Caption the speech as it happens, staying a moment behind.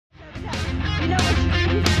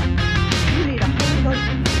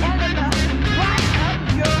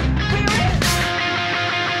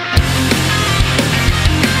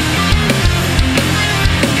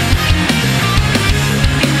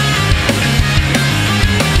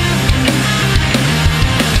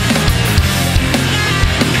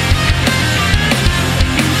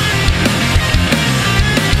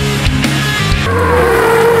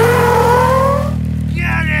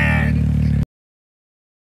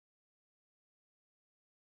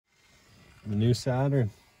The new Saturn.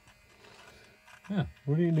 Yeah.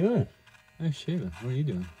 What are you doing? I'm shaving. What are you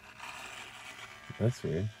doing? That's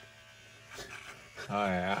weird. Oh,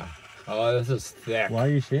 yeah. Oh, this is thick. Why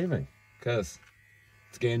are you shaving? Because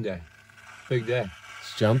it's game day. Big day.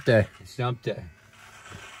 It's jump day. It's jump day.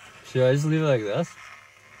 Should I just leave it like this?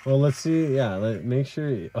 Well, let's see. Yeah, make sure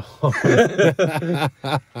you...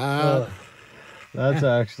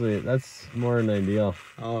 That's more than ideal.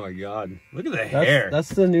 Oh my God. Look at the hair. That's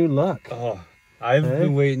the new look. Oh, I've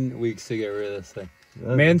been waiting weeks to get rid of this thing.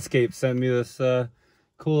 MANSCAPED sent me this cool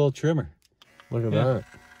little trimmer. Look at that.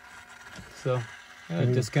 So,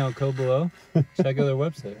 discount code below. Check out their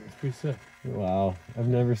website. It's pretty sick. Wow. I've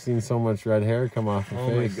never seen so much red hair come off your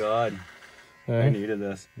face. Oh my God. I needed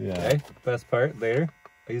this. Yeah. Okay, best part, later,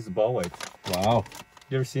 I use the ball wipes. Wow.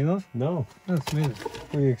 You ever seen those? No. Oh, that's amazing.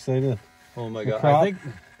 Pretty excited. Oh my God. Crop, I think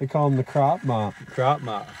they call them the crop mop. crop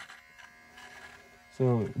mop.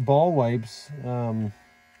 So ball wipes,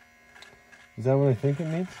 is that what I think it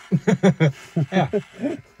means? Yeah.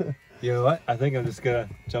 You know what? I think I'm just gonna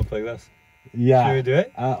jump like this. Yeah. Should we do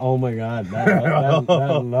it? Oh my God,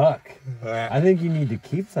 that look. I think you need to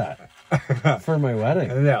keep that for my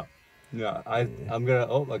wedding. No. No, I'm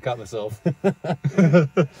gonna, I caught myself. It's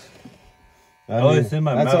in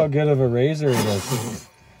my mouth. That's how good of a razor it is.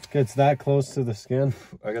 Gets that close to the skin.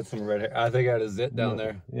 I got some red hair. I think I had a zit down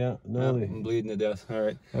there. Yeah, no. I'm bleeding to death. All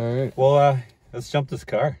right. All right. Well, let's jump this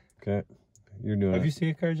car. Okay. You're doing it. Have you seen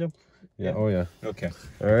a car jump? Yeah. Oh, yeah. Okay.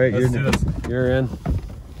 All right. Let's do this. You're in.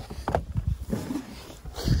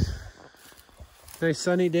 Nice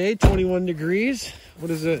sunny day, 21 degrees.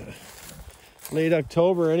 What is it? Late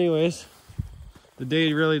October anyways. The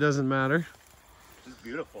day really doesn't matter. It's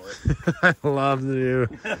beautiful. I love the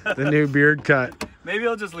new beard cut. Maybe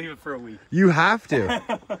I'll just leave it for a week. You have to.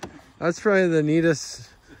 That's probably the neatest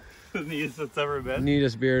The neatest it's ever been.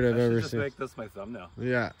 Neatest beard I've ever just seen. make this my thumbnail.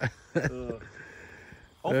 Yeah.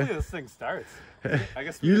 Hopefully this thing starts. I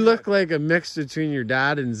guess you look like a mix between your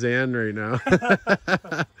dad and Zan right now.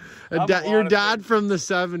 Your dad from the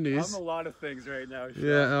 70s. I'm a lot of things right now. Sean.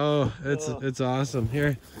 Yeah, oh, it's awesome.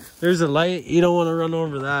 Here, there's a light. You don't want to run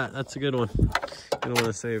over that. That's a good one. You don't want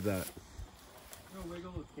to save that.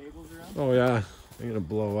 Wiggle those cables around. Oh yeah, I'm gonna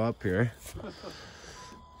blow up here.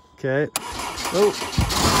 Okay. Oh,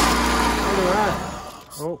 look at that.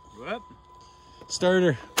 Oh, What?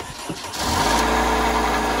 Starter.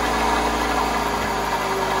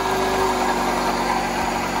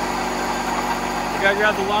 You gotta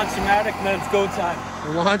grab the launch-o-matic and then it's go time.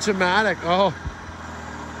 Launch-o-matic. Oh.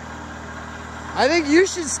 I think you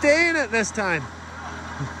should stay in it this time.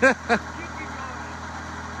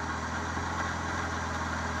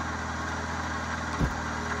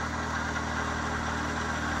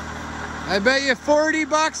 I bet you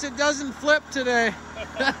 $40 it doesn't flip today.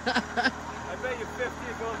 I bet you 50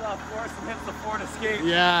 it goes off course and hits the Ford Escape.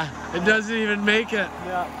 Yeah, it doesn't even make it.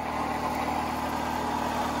 Yeah.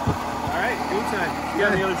 All right, go time. You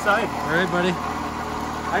on the other side. All right, buddy.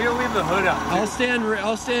 I'm gonna leave the hood up. I'll stand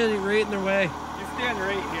right in their way. You stand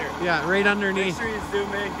right here. Yeah, right underneath. Make sure you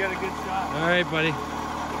zoom in, get a good shot. All right, buddy.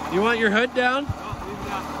 You want your hood down? Oh, leave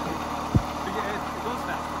it up. It goes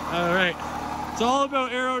fast. All right. It's all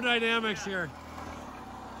about aerodynamics here.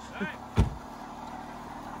 All right.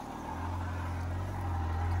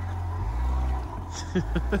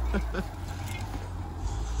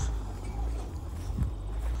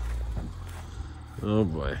 Oh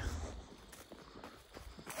boy.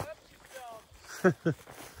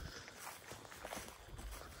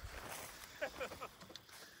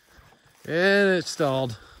 And it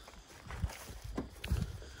stalled.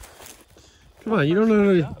 Come on, you don't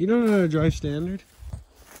know how to drive standard?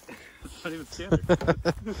 It's not even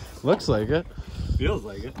standard. Looks like it. Feels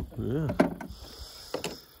like it. Yeah.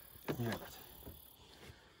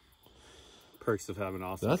 Perks of having an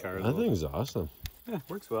awesome car. That thing's awesome. Yeah,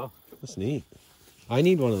 works well. That's neat. I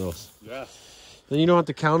need one of those. Yeah. Then you don't have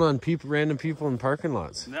to count on random people in parking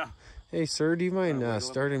lots. No. Hey, sir, do you mind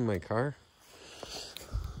starting my car?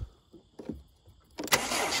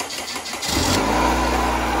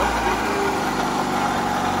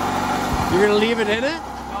 You're gonna leave it in it? No,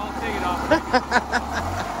 I'll take it off.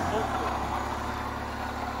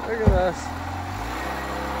 Look at this.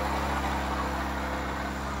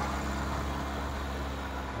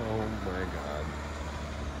 Oh my God.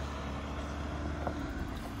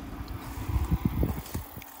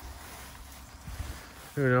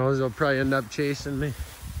 Who knows? They'll probably end up chasing me.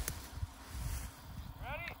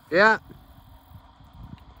 Ready? Yeah.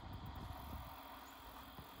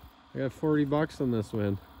 I got $40 on this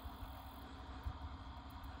win.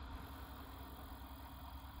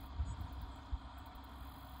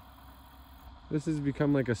 This has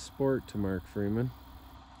become like a sport to Mark Freeman.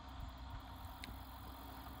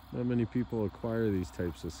 Not many people acquire these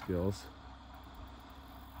types of skills.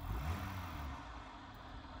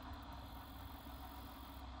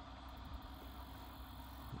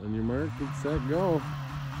 On your mark, get set, go.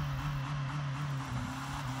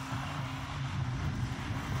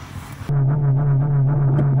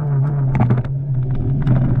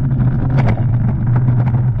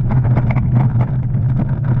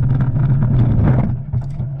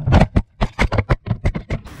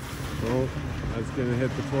 Oh, that's gonna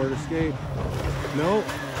hit the forward escape. No.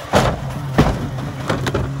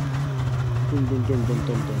 Boom, boom, boom, boom,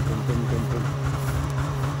 boom, boom, boom, boom, boom, boom.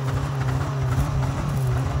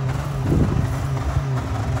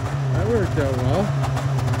 That worked out well.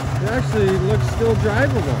 It actually looks still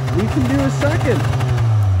drivable. We can do a second.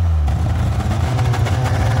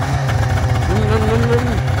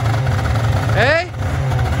 Hey?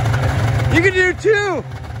 You can do two!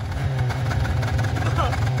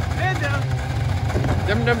 And down.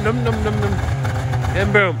 Dum dum dum dum dum dum.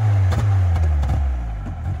 And boom.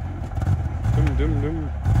 Dum dum dum.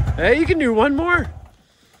 Hey, you can do one more.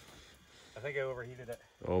 I think I overheated it.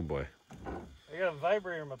 Oh boy. I got a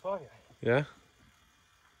vibrator in my pocket. Yeah?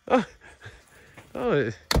 Oh,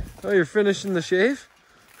 oh, you're finishing the shave?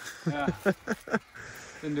 Yeah.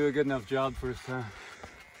 Didn't do a good enough job first time.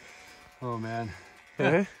 Oh man.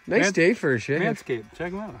 Yeah. Nice day for a shave. MANSCAPED,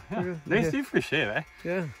 check them out. Yeah. Nice day for a shave, eh?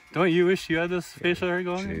 Yeah. Don't you wish you had this facial hair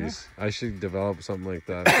going right now? Jeez, I should develop something like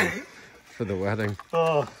that for the wedding.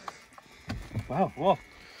 Oh. Wow, well,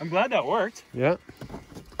 I'm glad that worked. Yeah.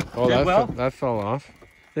 Oh, Did well. that fell off.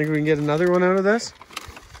 Think we can get another one out of this?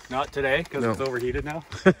 Not today, because No. it's overheated now.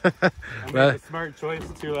 I made a smart choice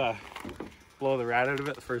to blow the rat out of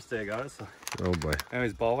it the first day I got it. So. Oh boy.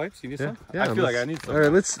 Anyways, ball wipes, you need some? Yeah, I feel like I need some. All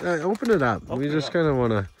right, let's open it up. Open we it just up. kind of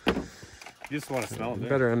want to You just want to smell it.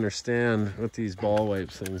 better understand what these ball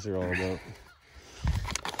wipes things are all about.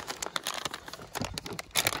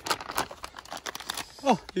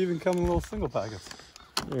 Oh, they even come in little single packets.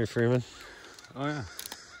 Hey, Freeman. Oh, yeah.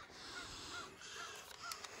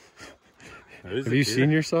 Have you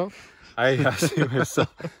seen yourself? I have seen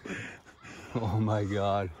myself. Oh my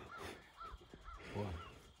god.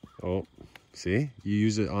 Oh, see? You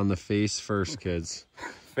use it on the face first, kids.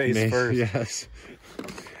 Face first. Yes.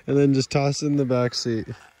 And then just toss it in the back seat.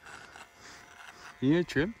 You need a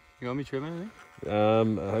trim? You want me to trim anything?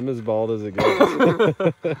 I'm as bald as it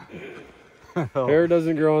gets. Hair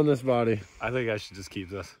doesn't grow on this body. I think I should just keep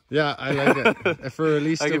this. Yeah, I like it. For at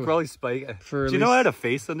least I could probably spike it. for Do you know I had a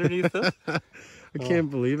face underneath this? I can't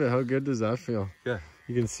believe it. How good does that feel? Yeah.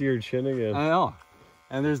 You can see your chin again. I know.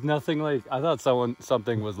 And there's nothing like, I thought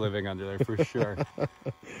something was living under there for sure.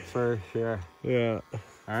 For sure. Yeah.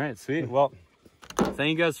 All right, sweet. Well,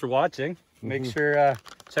 thank you guys for watching. Make sure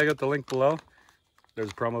check out the link below. There's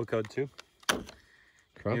a promo code too.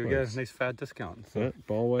 You get a nice fat discount. So. Yeah,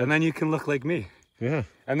 ball wipe. And then you can look like me. Yeah.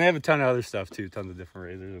 And they have a ton of other stuff too, tons of different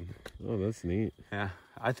razors. And, Oh, that's neat. yeah,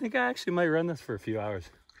 I think I actually might run this for a few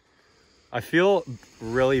hours. I feel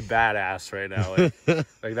really badass right now.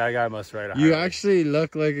 Like that guy must ride a You Harley. actually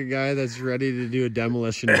look like a guy that's ready to do a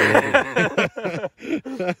demolition derby.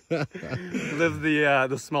 Live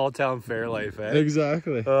the small town fair life, eh?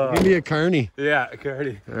 Exactly. Give me a carny. Yeah,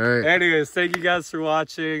 Cardi. All right. Anyways, thank you guys for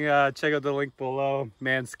watching. Check out the link below.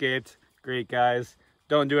 MANSCAPED, great guys.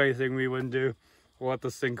 Don't do anything we wouldn't do. We'll let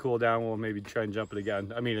this thing cool down. We'll maybe try and jump it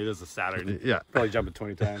again. I mean, it is a Saturn. Yeah. Probably jump it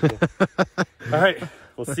 20 times. So. All right.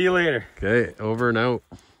 We'll see you later. Okay. Over and out.